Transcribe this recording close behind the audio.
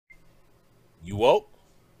You woke?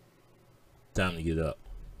 Time to get up.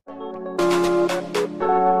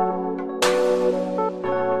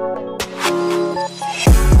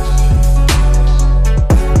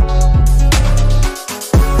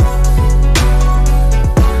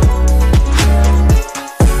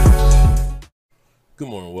 Good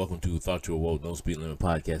morning. Welcome to Thought You Awoke, No Speed Limit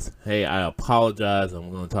Podcast. Hey, I apologize.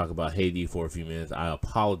 I'm going to talk about Haiti for a few minutes. I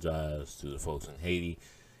apologize to the folks in Haiti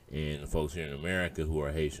and the folks here in America who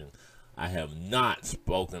are Haitian. I have not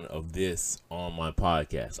spoken of this on my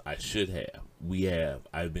podcast. I should have. We have.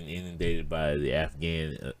 I've been inundated by the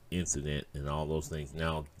Afghan incident and all those things.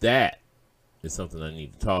 Now, that is something I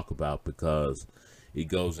need to talk about because it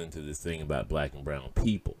goes into this thing about black and brown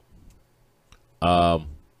people. Now,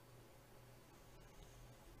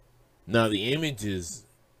 the images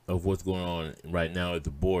of what's going on right now at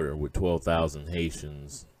the border with 12,000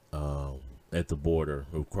 Haitians at the border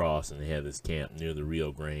who crossed, and they have this camp near the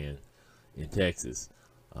Rio Grande in Texas.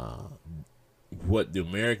 What the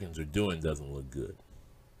Americans are doing doesn't look good.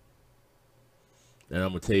 And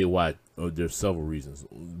I'm going to tell you why. There's several reasons.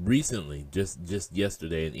 Recently, just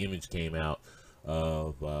yesterday, an image came out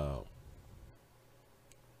of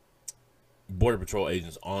Border Patrol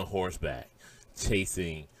agents on horseback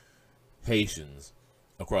chasing Haitians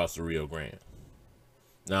across the Rio Grande.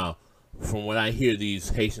 Now, from what I hear,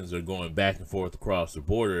 these Haitians are going back and forth across the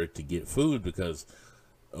border to get food because,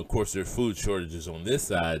 of course, there's food shortages on this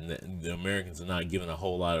side, and the Americans are not giving a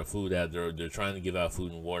whole lot of food out there. They're trying to give out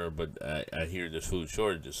food and water, but I hear there's food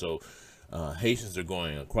shortages. So Haitians are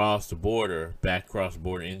going across the border, back across the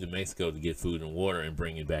border into Mexico to get food and water and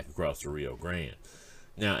bring it back across the Rio Grande.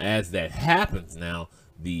 Now, as that happens now,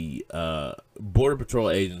 the Border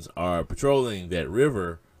Patrol agents are patrolling that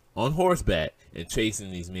river on horseback and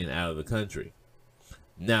chasing these men out of the country.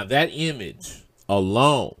 Now, that image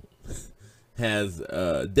alone has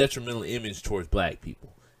a detrimental image towards black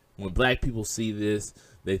people. When black people see this,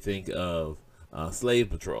 they think of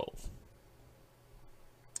slave patrols.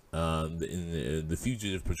 In the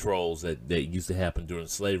fugitive patrols that used to happen during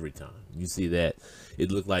slavery time. You see that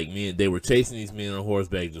it looked like men, they were chasing these men on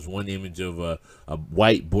horseback. Just one image of a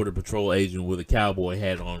white Border Patrol agent with a cowboy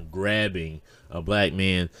hat on grabbing a black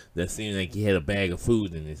man that seemed like he had a bag of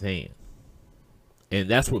food in his hand. And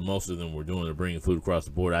that's what most of them were doing, they're bringing food across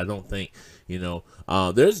the border. I don't think,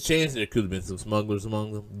 there's a chance there could have been some smugglers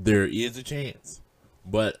among them. There is a chance.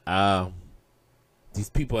 But these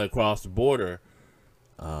people that crossed the border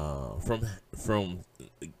from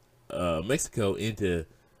Mexico into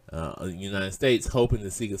the United States hoping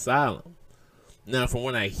to seek asylum. Now, from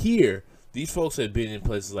what I hear, these folks have been in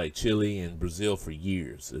places like Chile and Brazil for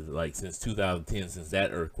years, like since 2010, since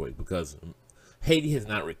that earthquake, because Haiti has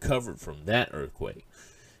not recovered from that earthquake.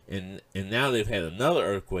 And now they've had another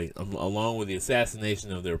earthquake along with the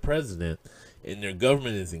assassination of their president, and their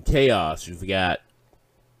government is in chaos. You've got,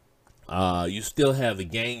 you still have the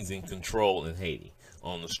gangs in control in Haiti,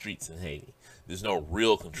 on the streets in Haiti. There's no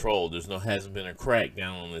real control. Hasn't been a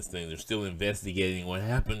crackdown on this thing. They're still investigating what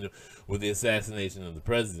happened with the assassination of the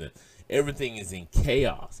president. Everything is in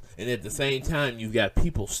chaos. And at the same time, you've got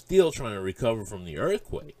people still trying to recover from the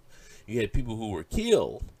earthquake. You had people who were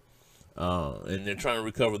killed, and they're trying to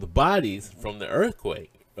recover the bodies from the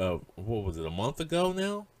earthquake. What was it, a month ago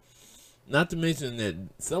now? Not to mention that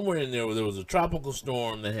somewhere in there was a tropical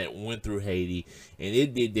storm that had went through Haiti, and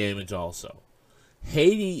it did damage also.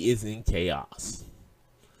 Haiti is in chaos.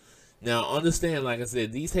 Now, understand, like I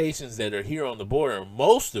said, these Haitians that are here on the border,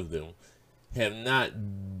 most of them have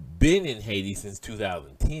not been in Haiti since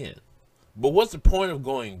 2010. But what's the point of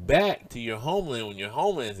going back to your homeland when your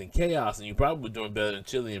homeland is in chaos and you're probably doing better than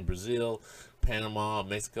Chile and Brazil, Panama,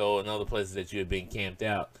 Mexico, and other places that you have been camped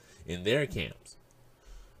out in their camps?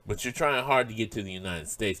 But you're trying hard to get to the United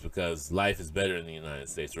States because life is better in the United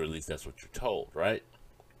States, or at least that's what you're told, right?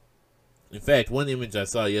 In fact, one image I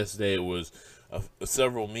saw yesterday was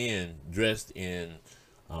several men dressed in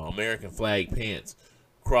American flag pants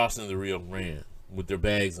crossing the Rio Grande with their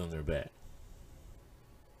bags on their back.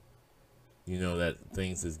 That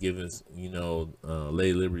thing says, give us,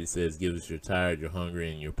 Lady Liberty says, give us you're tired, you're hungry,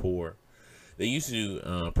 and you're poor. They used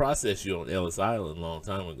to process you on Ellis Island a long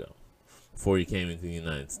time ago, before you came into the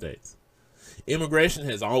United States. Immigration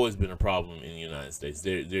has always been a problem in the United States.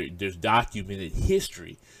 There's documented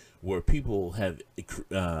history where people have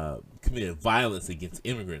committed violence against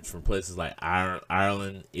immigrants from places like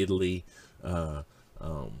Ireland, Italy,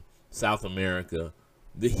 South America.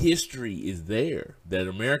 The history is there that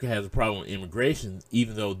America has a problem with immigration,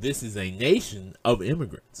 even though this is a nation of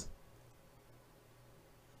immigrants.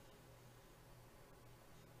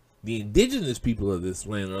 The indigenous people of this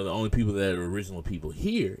land are the only people that are original people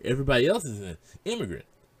here. Everybody else is an immigrant.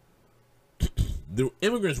 The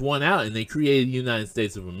immigrants won out and they created the United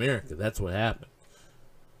States of America. That's what happened.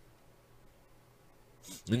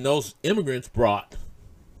 And those immigrants brought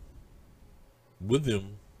with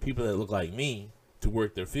them people that look like me to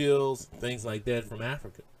work their fields, things like that from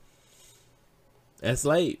Africa as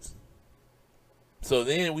slaves. So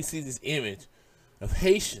then we see this image of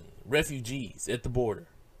Haitian refugees at the border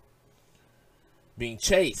being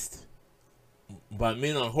chased by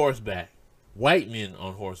men on horseback, white men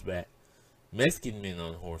on horseback, Mexican men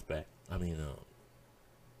on horseback.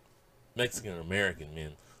 Mexican American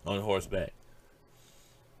men on horseback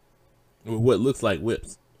with what looks like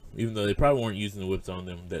whips, even though they probably weren't using the whips on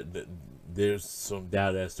them. That there's some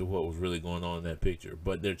doubt as to what was really going on in that picture.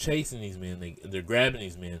 But they're chasing these men. They're grabbing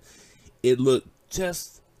these men. It looked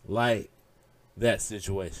just like that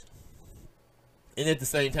situation. And at the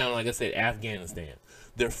same time, like I said, Afghanistan.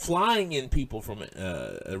 They're flying in people from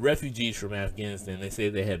refugees from Afghanistan. They say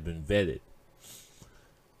they have been vetted.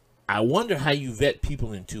 I wonder how you vet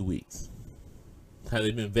people in 2 weeks. Have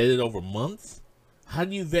they been vetted over months? How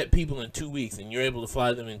do you vet people in 2 weeks and you're able to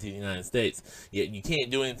fly them into the United States, yet you can't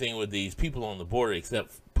do anything with these people on the border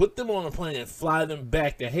except put them on a plane and fly them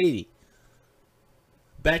back to Haiti?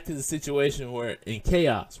 Back to the situation where, in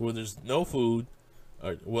chaos, where there's no food,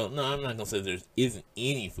 or, well, no, I'm not going to say there isn't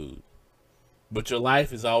any food, but your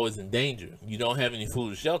life is always in danger. You don't have any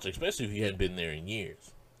food or shelter, especially if you hadn't been there in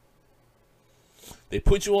years. They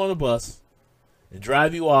put you on a bus and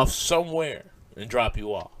drive you off somewhere and drop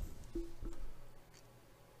you off.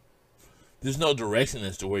 There's no direction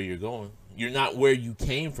as to where you're going. You're not where you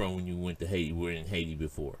came from when you went to Haiti. Were in Haiti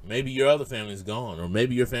before. Maybe your other family's gone, or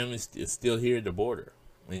maybe your family is still here at the border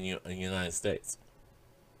in the United States.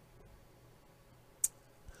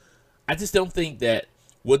 I just don't think that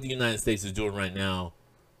what the United States is doing right now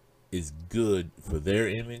is good for their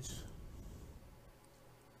image.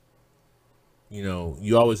 You know,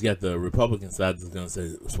 you always got the Republican side that's going to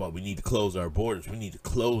say, that's why we need to close our borders. We need to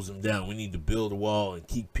close them down. We need to build a wall and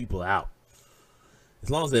keep people out. As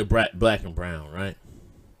long as they're black and brown, right?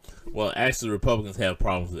 Well, actually, Republicans have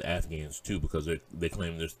problems with Afghans, too, because they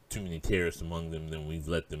claim there's too many terrorists among them than we've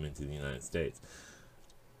let them into the United States.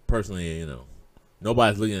 Personally, you know,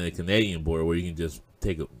 nobody's looking at the Canadian border where you can just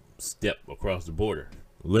take a step across the border.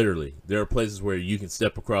 Literally, there are places where you can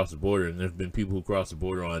step across the border, and there have been people who cross the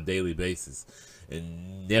border on a daily basis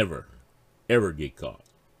and never, ever get caught.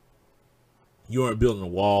 You aren't building a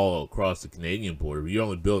wall across the Canadian border, but you're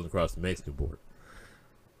only building across the Mexican border.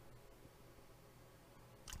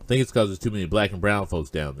 I think it's because there's too many black and brown folks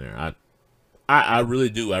down there. I really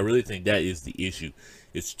do. I really think that is the issue.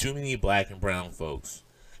 It's too many black and brown folks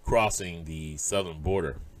crossing the southern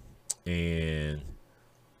border, and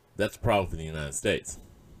that's a problem for the United States.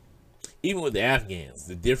 Even with the Afghans,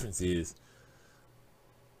 the difference is,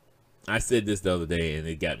 I said this the other day, and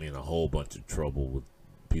it got me in a whole bunch of trouble with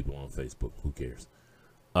people on Facebook. Who cares?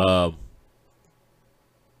 The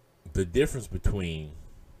difference between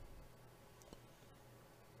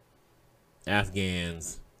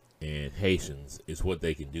Afghans and Haitians is what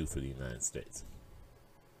they can do for the United States.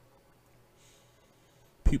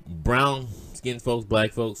 Brown skinned folks,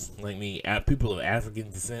 black folks like me, people of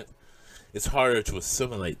African descent, it's harder to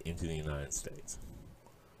assimilate into the United States.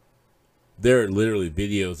 There are literally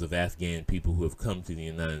videos of Afghan people who have come to the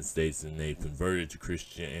United States and they've converted to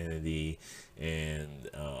Christianity and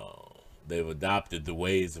they've adopted the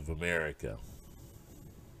ways of America.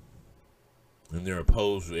 And they're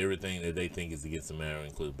opposed to everything that they think is against America,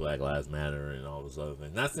 including Black Lives Matter and all those other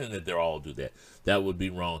things. Not saying that they all do that. That would be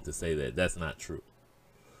wrong to say that. That's not true.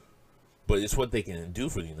 But it's what they can do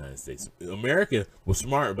for the United States. America was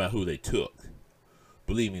smart about who they took.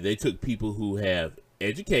 Believe me, they took people who have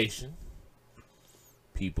education,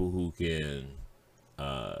 people who can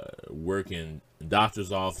work in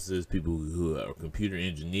doctor's offices, people who are computer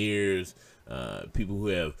engineers, people who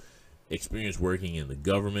have experience working in the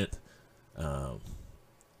government,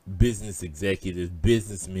 business executives,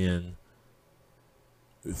 businessmen,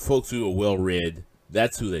 folks who are well-read.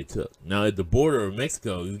 That's who they took. Now, at the border of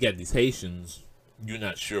Mexico, you got these Haitians, you're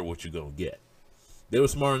not sure what you're going to get. They were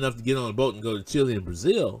smart enough to get on a boat and go to Chile and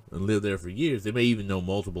Brazil and live there for years. They may even know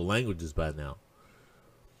multiple languages by now.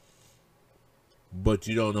 But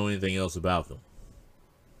you don't know anything else about them.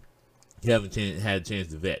 You haven't had a chance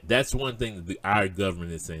to vet. That's one thing that our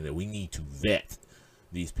government is saying, that we need to vet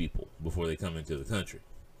these people before they come into the country.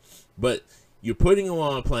 But you're putting them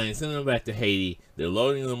on a plane, sending them back to Haiti. They're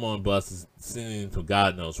loading them on buses, sending them to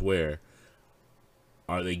God knows where.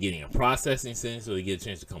 Are they getting a processing sentence so they get a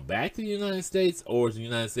chance to come back to the United States? Or is the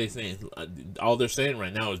United States saying, all they're saying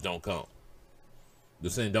right now is don't come?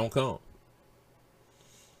 They're saying don't come.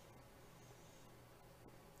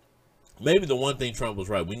 Maybe the one thing Trump was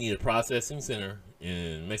right. We need a processing center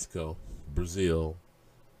in Mexico, Brazil,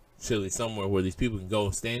 Chile, somewhere where these people can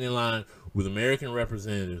go stand in line with American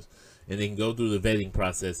representatives and they can go through the vetting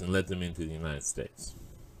process and let them into the United States.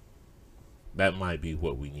 That might be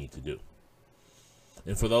what we need to do.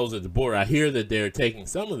 And for those at the border, I hear that they're taking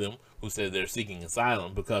some of them who said they're seeking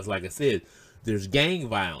asylum because, like I said, there's gang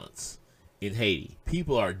violence in Haiti.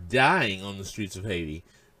 People are dying on the streets of Haiti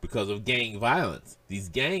because of gang violence. These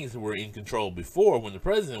gangs were in control before when the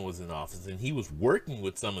president was in office, and he was working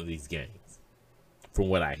with some of these gangs, from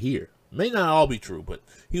what I hear. May not all be true, but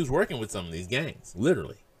he was working with some of these gangs,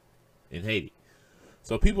 literally, in Haiti.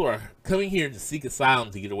 So people are coming here to seek asylum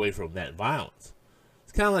to get away from that violence.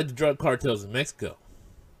 It's kind of like the drug cartels in Mexico.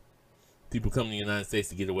 People come to the United States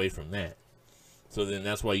to get away from that. So then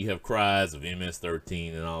that's why you have cries of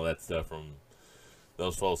MS-13 and all that stuff from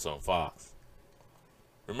those folks on Fox.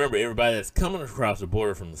 Remember, everybody that's coming across the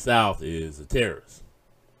border from the South is a terrorist.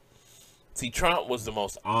 See, Trump was the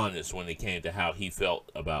most honest when it came to how he felt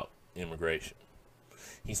about immigration.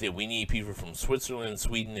 He said, we need people from Switzerland,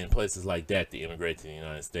 Sweden, and places like that to immigrate to the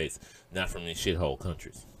United States, not from these shithole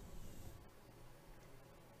countries.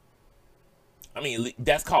 I mean,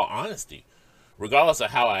 that's called honesty. Regardless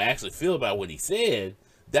of how I actually feel about what he said,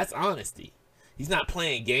 that's honesty. He's not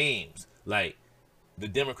playing games like the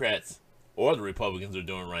Democrats or the Republicans are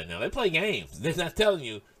doing right now. They play games. They're not telling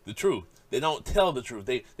you the truth. They don't tell the truth.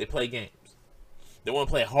 They play games. They want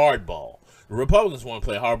to play hardball. The Republicans want to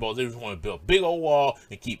play hardball. They just want to build a big old wall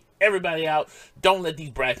and keep everybody out. Don't let these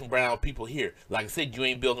black and brown people here. Like I said, you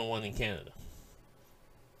ain't building one in Canada.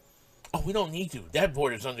 Oh, we don't need to. That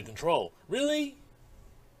border's under control. Really?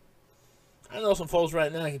 I know some folks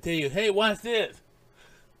right now can tell you, hey, watch this.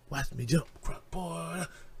 Watch me jump across the border.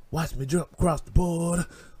 Watch me jump across the border.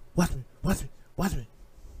 Watch me, watch me, watch me.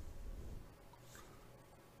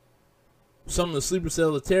 Some of the sleeper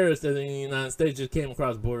cell of terrorists that are in the United States just came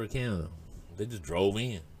across the border of Canada. They just drove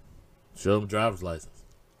in. Showed them driver's license.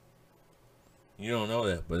 You don't know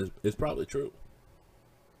that, but it's probably true.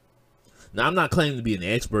 Now, I'm not claiming to be an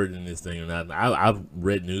expert in this thing or not. I've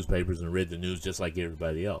read newspapers and read the news just like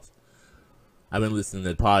everybody else. I've been listening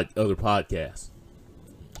to other podcasts.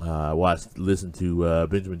 I listened to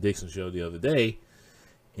Benjamin Dixon's show the other day,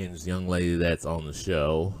 and this young lady that's on the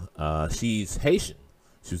show, she's Haitian.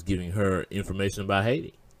 She was giving her information about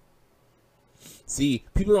Haiti. See,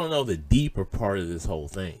 people don't know the deeper part of this whole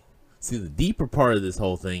thing. See, the deeper part of this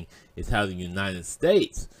whole thing is how the United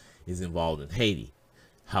States is involved in Haiti.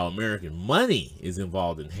 How American money is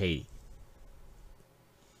involved in Haiti.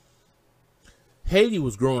 Haiti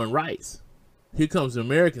was growing rice. Here comes the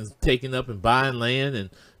Americans taking up and buying land and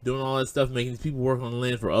doing all that stuff, making these people work on the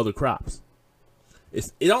land for other crops.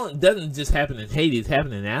 It doesn't just happen in Haiti. It's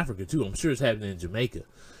happening in Africa, too. I'm sure it's happening in Jamaica.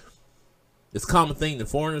 It's a common thing that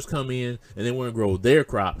foreigners come in and they want to grow their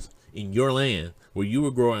crops in your land where you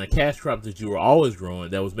were growing a cash crop that you were always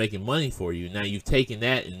growing that was making money for you. Now you've taken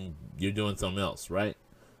that and you're doing something else, right?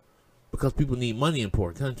 Because people need money in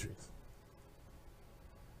poor countries.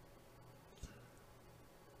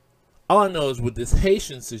 All I know is with this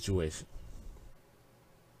Haitian situation,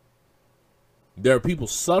 there are people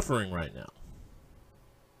suffering right now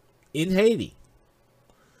in Haiti.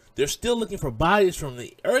 They're still looking for bodies from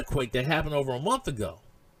the earthquake that happened over a month ago.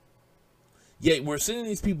 Yet we're sending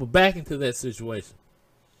these people back into that situation.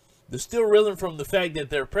 They're still reeling from the fact that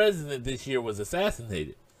their president this year was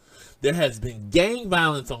assassinated. There has been gang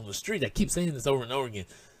violence on the street. I keep saying this over and over again.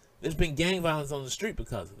 There's been gang violence on the street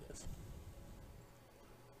because of this.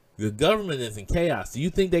 The government is in chaos. Do you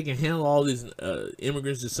think they can handle all these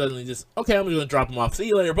immigrants just suddenly okay, I'm going to drop them off. See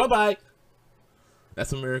you later. Bye-bye.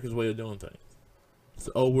 That's America's way of doing things.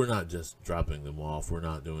 So, we're not just dropping them off. We're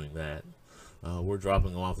not doing that. We're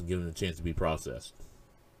dropping them off and giving them a chance to be processed.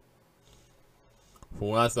 From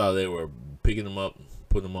what I saw, they were picking them up,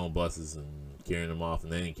 putting them on buses, and carrying them off,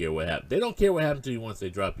 and they didn't care what happened. They don't care what happened to you once they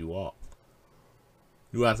drop you off.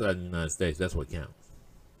 You're outside the United States. That's what counts.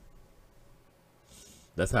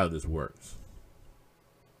 That's how this works.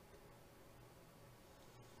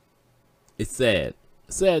 It's sad.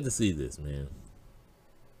 Sad to see this, man.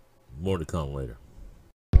 More to come later.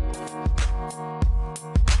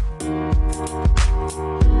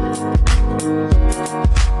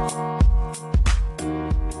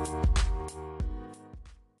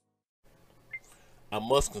 I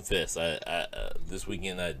must confess, this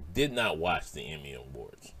weekend I did not watch the Emmy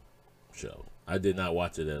Awards show. I did not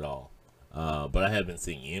watch it at all. but I have been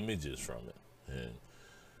seeing images from it, and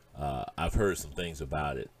I've heard some things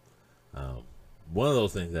about it. Um, One of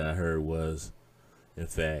those things that I heard was, in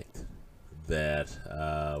fact, that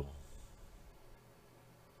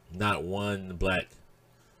not one black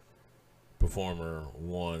performer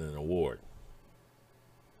won an award.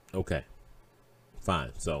 Okay,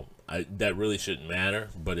 fine. So that really shouldn't matter,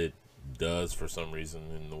 but it does for some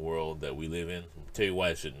reason in the world that we live in. I'll tell you why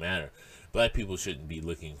it shouldn't matter. Black people shouldn't be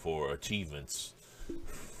looking for achievements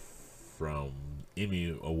from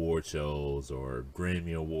Emmy award shows or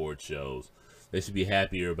Grammy award shows. They should be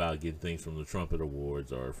happier about getting things from the Trumpet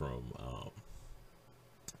Awards or from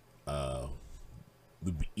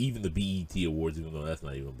even the BET Awards, even though that's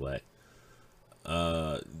not even black.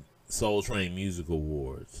 Soul Train Music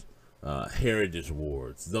Awards, Heritage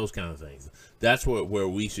Awards, those kind of things. That's where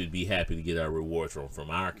we should be happy to get our rewards from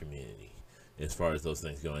our community, as far as those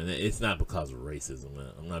things go. And it's not because of racism.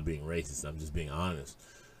 I'm not being racist. I'm just being honest.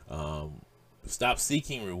 Stop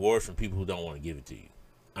seeking rewards from people who don't want to give it to you.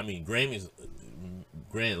 I mean, Grammys.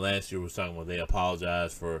 Grant last year was talking about they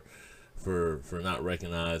apologized for not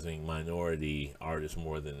recognizing minority artists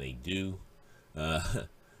more than they do.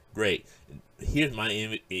 Great. Here's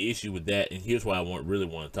my issue with that, and here's why I really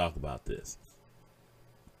want to talk about this.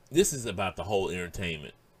 This is about the whole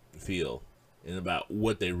entertainment field and about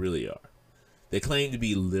what they really are. They claim to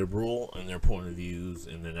be liberal in their point of views,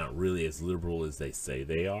 and they're not really as liberal as they say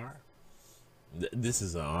they are. This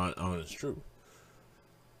is honest truth.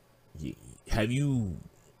 Have you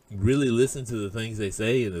really listened to the things they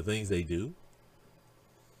say and the things they do?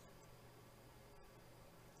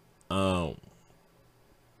 So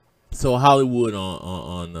Hollywood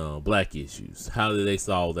on black issues. How do they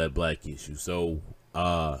solve that black issue? So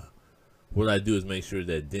what I do is make sure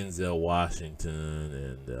that Denzel Washington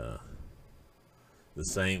and the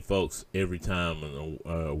same folks every time an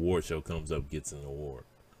award show comes up gets an award.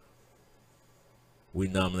 We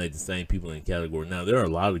nominate the same people in the category. Now, there are a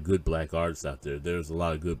lot of good black artists out there. There's a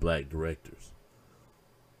lot of good black directors.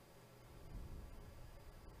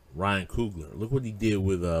 Ryan Coogler, look what he did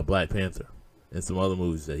with Black Panther and some other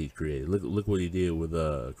movies that he created. Look what he did with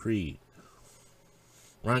Creed.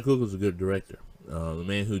 Ryan Coogler's a good director. The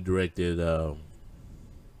man who directed,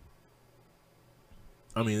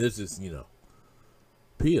 this is,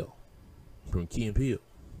 Peele from Key and Peele.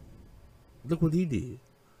 Look what he did.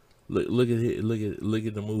 Look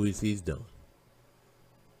at the movies he's done.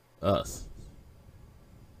 Us.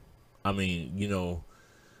 I mean,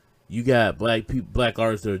 you got black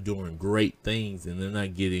artists that are doing great things, and they're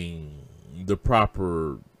not getting the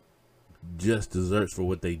proper just desserts for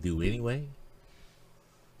what they do anyway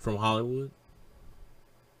from Hollywood.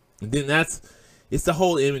 And then it's the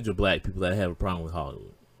whole image of black people that have a problem with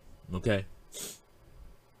Hollywood. Okay?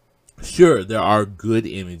 Sure, there are good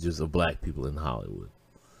images of black people in Hollywood,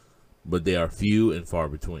 but they are few and far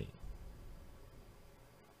between.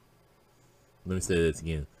 Let me say this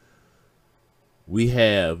again. We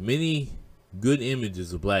have many good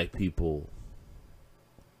images of black people,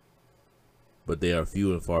 but they are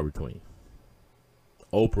few and far between.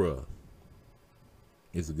 Oprah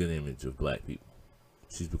is a good image of black people.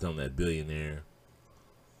 She's become that billionaire.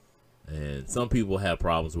 And some people have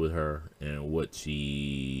problems with her and what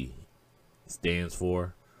she stands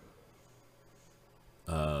for.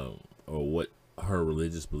 Or what her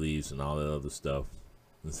religious beliefs and all that other stuff,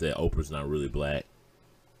 and say Oprah's not really black.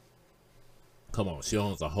 Come on, she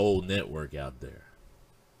owns a whole network out there.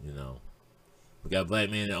 We got a black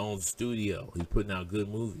man that owns a studio. He's putting out good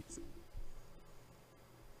movies.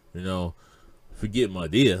 Forget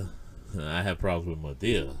Madea. I have problems with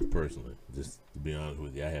Madea personally. Just to be honest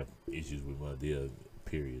with you, I have issues with Madea.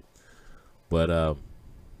 Period. But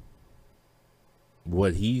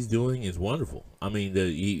what he's doing is wonderful. I mean,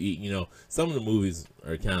 some of the movies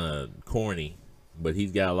are kind of corny, but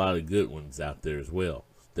he's got a lot of good ones out there as well.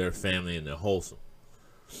 They're family and they're wholesome.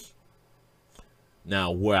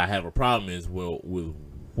 Now, where I have a problem is with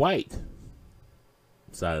white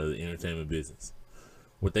side of the entertainment business,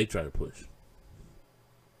 what they try to push.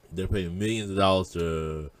 They're paying millions of dollars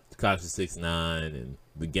to Tekashi 6ix9ine and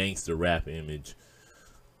the gangster rap image.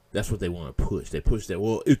 That's what they want to push. They push that.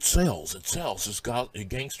 Well, it sells. It's got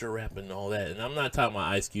gangster rap and all that. And I'm not talking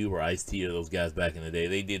about Ice Cube or Ice-T or those guys back in the day.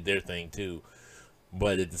 They did their thing too.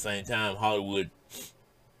 But at the same time, Hollywood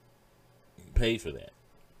paid for that.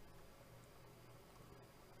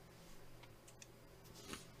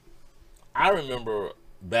 I remember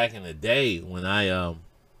back in the day when I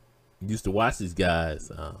used to watch these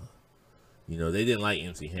guys. They didn't like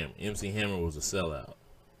MC Hammer. MC Hammer was a sellout.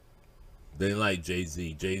 They didn't like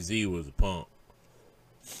Jay-Z. Jay-Z was a punk.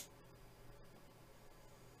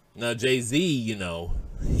 Now Jay-Z, you know,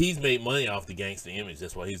 he's made money off the gangster image.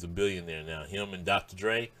 That's why he's a billionaire now. Him and Dr.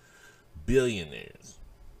 Dre, billionaires.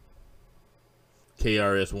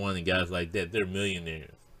 KRS-One and guys like that, they're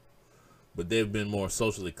millionaires. But they've been more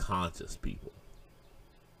socially conscious people.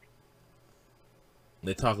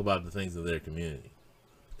 They talk about the things of their community.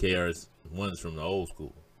 KRS-One is from the old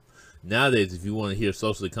school. Nowadays, if you want to hear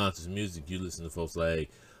socially conscious music, you listen to folks like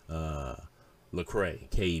Lecrae,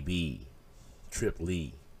 KB, Trip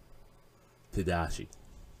Lee, Tadashi.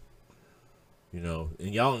 You know,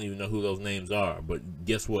 and y'all don't even know who those names are, but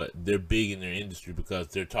guess what? They're big in their industry because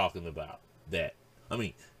they're talking about that. I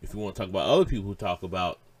mean, if you want to talk about other people who talk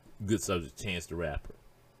about good subject, Chance the Rapper,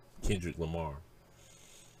 Kendrick Lamar.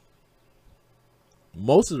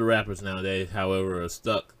 Most of the rappers nowadays, however, are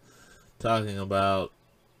stuck talking about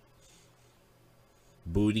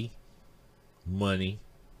booty, money,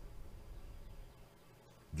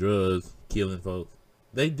 drugs, killing folks.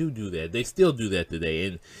 They do that. They still do that today.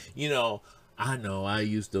 And, you know I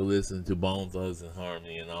used to listen to Bone Thugs and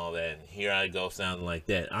Harmony and all that, and here I go sounding like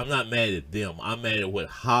that. I'm not mad at them. I'm mad at what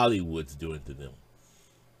Hollywood's doing to them.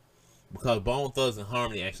 Because Bone Thugs and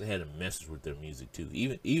Harmony actually had a message with their music too.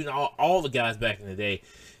 Even all the guys back in the day,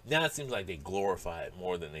 now it seems like they glorify it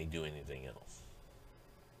more than they do anything else.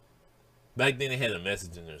 Back then they had a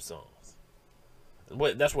message in their songs.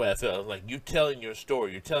 That's what I felt. I was like, you're telling your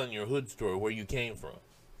story. You're telling your hood story, where you came from.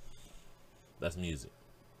 That's music.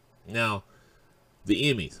 Now, the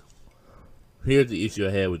Emmys. Here's the issue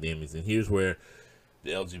I had with the Emmys, and here's where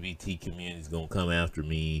the LGBT community is going to come after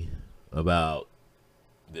me about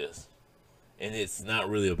this. And it's not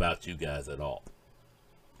really about you guys at all.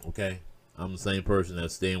 Okay? I'm the same person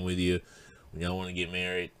that's staying with you when y'all want to get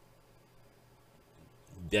married.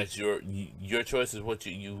 That's your choice is what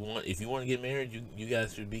you want. If you want to get married, you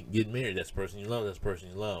guys should be getting married. That's the person you love. That's the person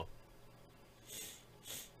you love.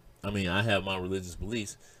 I mean, I have my religious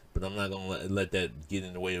beliefs, but I'm not going to let that get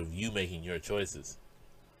in the way of you making your choices.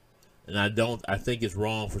 And I think it's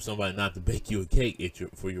wrong for somebody not to bake you a cake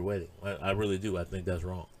for your wedding. I really do. I think that's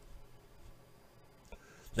wrong.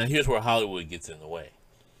 Now, here's where Hollywood gets in the way.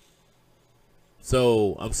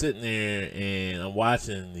 So, I'm sitting there and I'm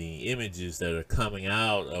watching the images that are coming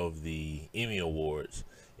out of the Emmy Awards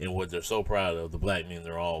and what they're so proud of, the black men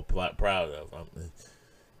they're all proud of.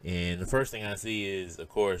 And the first thing I see is, of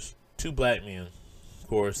course, two black men, of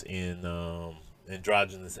course, in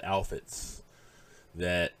androgynous outfits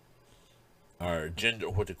that are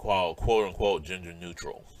what they call, quote unquote, gender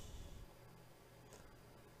neutral.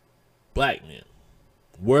 Black men.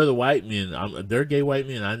 Where are the white men? They're gay white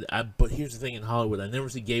men. But here's the thing in Hollywood, I never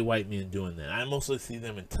see gay white men doing that. I mostly see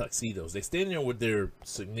them in tuxedos. They stand there with their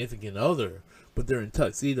significant other, but they're in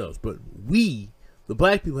tuxedos. But we, the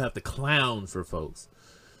black people, have to clown for folks.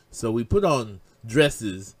 So we put on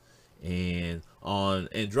dresses and on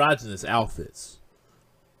androgynous outfits.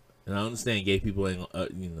 And I understand gay people ain't,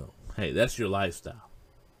 hey, that's your lifestyle.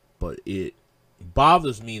 But it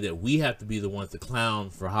bothers me that we have to be the ones to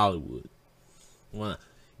clown for Hollywood.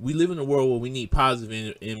 We live in a world where we need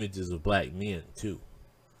positive images of black men too.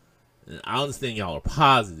 And I understand y'all are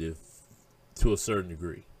positive to a certain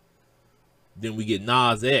degree. Then we get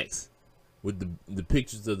Nas X with the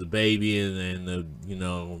pictures of the baby and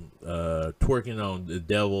the twerking on the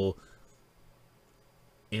devil.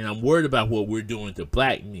 And I'm worried about what we're doing to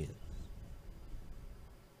black men.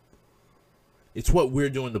 It's what we're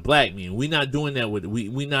doing to black men. We're not doing that with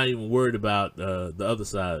we're not even worried about the other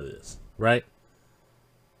side of this, right?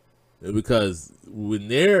 Because when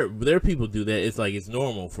their people do that, it's like it's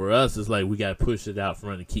normal. For us, it's like we got to push it out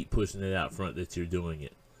front and keep pushing it out front that you're doing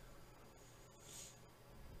it.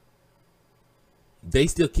 They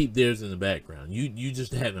still keep theirs in the background. You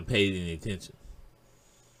just haven't paid any attention.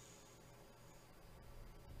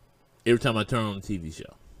 Every time I turn on a TV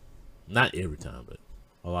show, not every time, but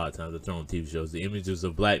a lot of times I turn on TV shows, the images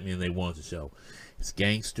of black men they want to show, it's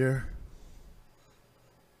gangster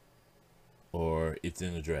or it's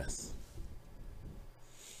in a dress.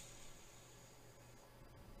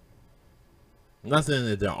 I'm not saying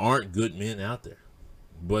that there aren't good men out there,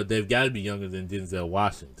 but they've got to be younger than Denzel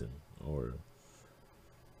Washington or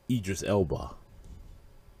Idris Elba.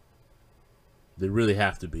 They really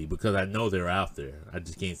have to be, because I know they're out there. I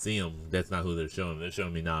just can't see them. That's not who they're showing. They're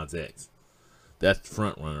showing me Nas X. That's the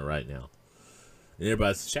front runner right now. And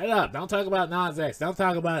everybody's, shut up. Don't talk about Nas X. Don't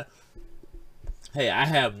talk about... Hey, I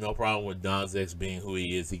have no problem with Nas X being who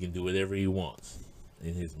he is. He can do whatever he wants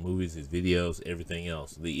in his movies, his videos, everything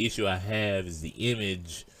else. The issue I have is the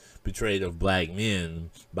image portrayed of black men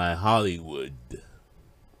by Hollywood.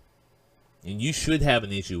 And you should have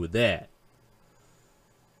an issue with that.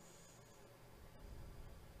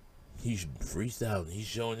 He's freestyling. He's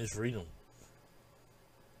showing his freedom.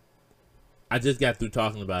 I just got through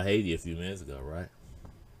talking about Haiti a few minutes ago, right?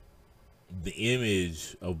 The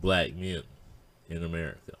image of black men in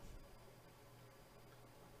America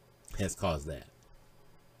has caused that.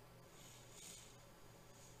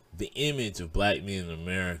 The image of black men in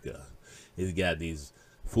America has got these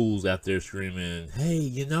fools out there screaming, hey,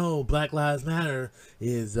 you know, Black Lives Matter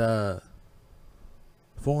is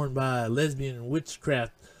formed by lesbian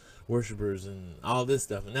witchcraft worshipers and all this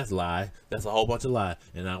stuff. And that's a lie. That's a whole bunch of lie.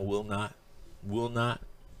 And I will not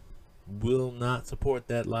support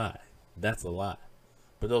that lie. That's a lie.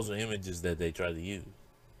 But those are images that they try to use.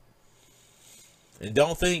 And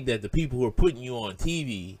don't think that the people who are putting you on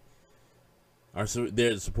TV are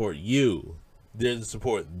there to support you. They're to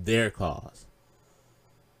support their cause.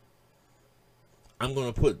 I'm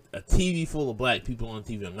going to put a TV full of black people on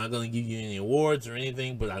TV. I'm not going to give you any awards or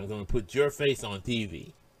anything, but I'm going to put your face on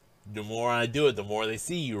TV. The more I do it, the more they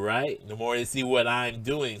see you, right? The more they see what I'm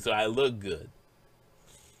doing, so I look good.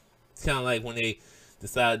 It's kind of like when they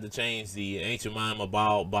decided to change the Aunt Jemima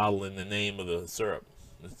bottle in the name of the syrup.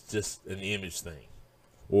 It's just an image thing.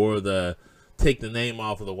 Or take the name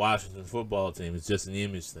off of the Washington football team. It's just an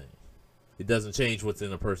image thing. It doesn't change what's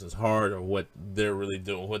in a person's heart or what they're really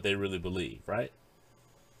doing, what they really believe, right?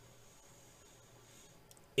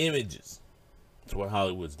 Images. That's what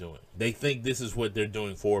Hollywood's doing. They think this is what they're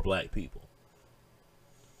doing for black people.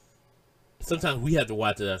 Sometimes we have to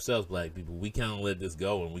watch it ourselves, black people. We kind of let this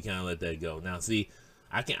go and we kind of let that go. Now, see,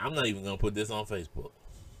 I'm not even going to put this on Facebook.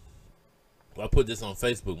 If I put this on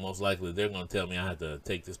Facebook, most likely they're going to tell me I have to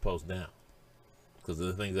take this post down. Because of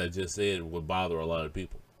the things I just said would bother a lot of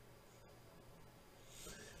people.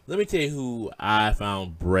 Let me tell you who I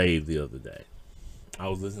found brave the other day. I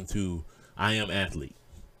was listening to I Am Athlete.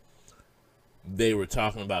 They were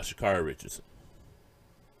talking about Sha'Carri Richardson.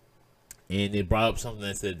 And they brought up something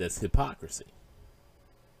that said that's hypocrisy.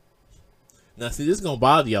 Now, see, this is going to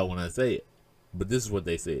bother y'all when I say it. But this is what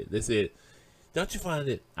they said. They said, don't you find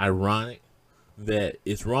it ironic that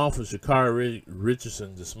it's wrong for Sha'Carri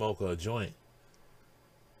Richardson to smoke a joint,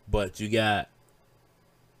 but you got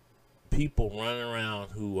people running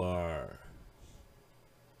around who are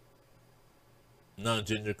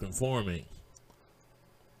non-gender conforming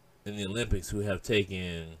in the Olympics who have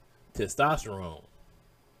taken testosterone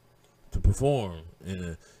to perform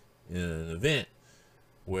in an event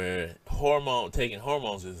where taking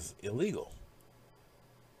hormones is illegal?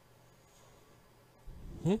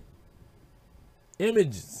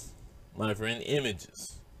 Images, my friend,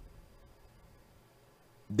 images.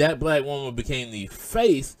 That black woman became the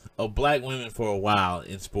face of black women for a while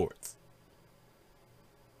in sports.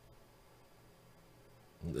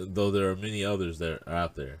 Though there are many others that are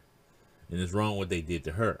out there. And it's wrong what they did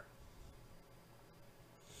to her.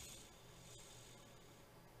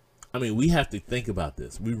 I mean, we have to think about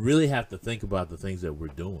this. We really have to think about the things that we're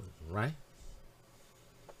doing, right?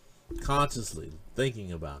 Consciously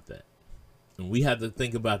thinking about that. And we have to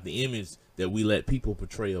think about the image that we let people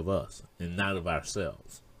portray of us and not of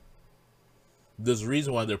ourselves. There's a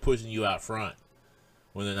reason why they're pushing you out front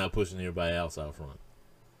when they're not pushing everybody else out front.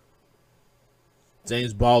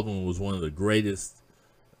 James Baldwin was one of the greatest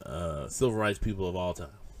civil rights people of all time.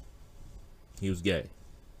 He was gay.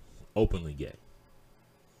 Openly gay.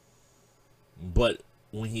 But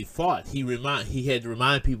when he fought, he had to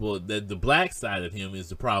remind people that the black side of him is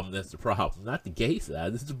the problem. That's the problem, not the gay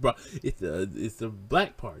side. It's the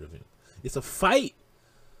black part of him. It's a fight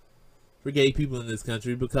for gay people in this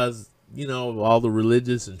country because, you know, of all the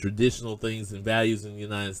religious and traditional things and values in the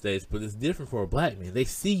United States. But it's different for a black man. They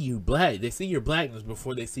see you black. They see your blackness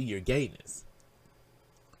before they see your gayness.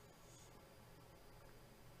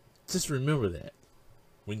 Just remember that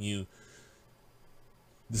when you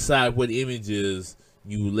decide what images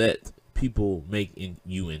you let people make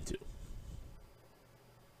you into.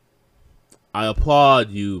 I applaud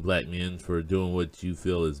you, black men, for doing what you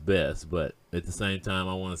feel is best, but at the same time,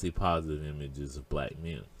 I want to see positive images of black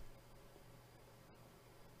men.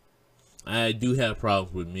 I do have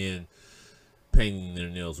problems with men painting their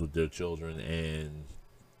nails with their children and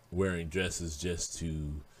wearing dresses just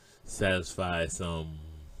to satisfy some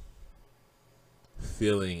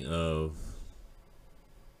feeling of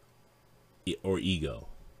or ego.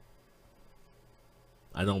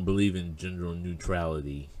 I don't believe in gender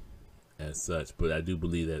neutrality as such, but I do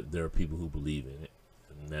believe that there are people who believe in it,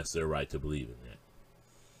 and that's their right to believe in that.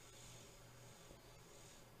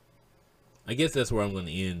 I guess that's where I'm going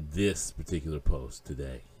to end this particular post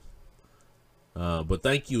today. But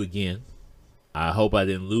thank you again. I hope I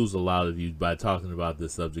didn't lose a lot of you by talking about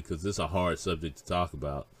this subject, because this is a hard subject to talk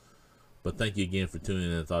about. But thank you again for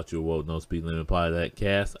tuning in to Thought You Were Woke No Speed Limit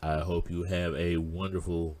Podcast. I hope you have a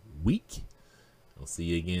wonderful week. I'll see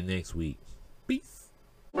you again next week. Peace.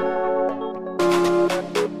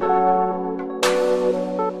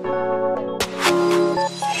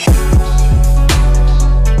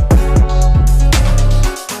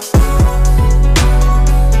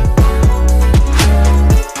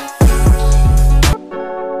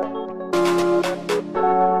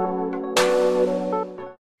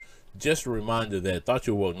 Just a reminder that Thought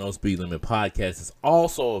You Were Woke No Speed Limit Podcast is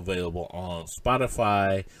also available on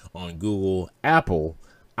Spotify, on Google, Apple,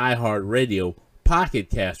 iHeartRadio, Pocket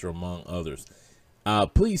Caster, among others.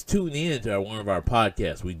 Please tune in to one of our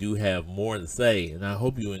podcasts. We do have more to say, and I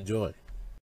hope you enjoy.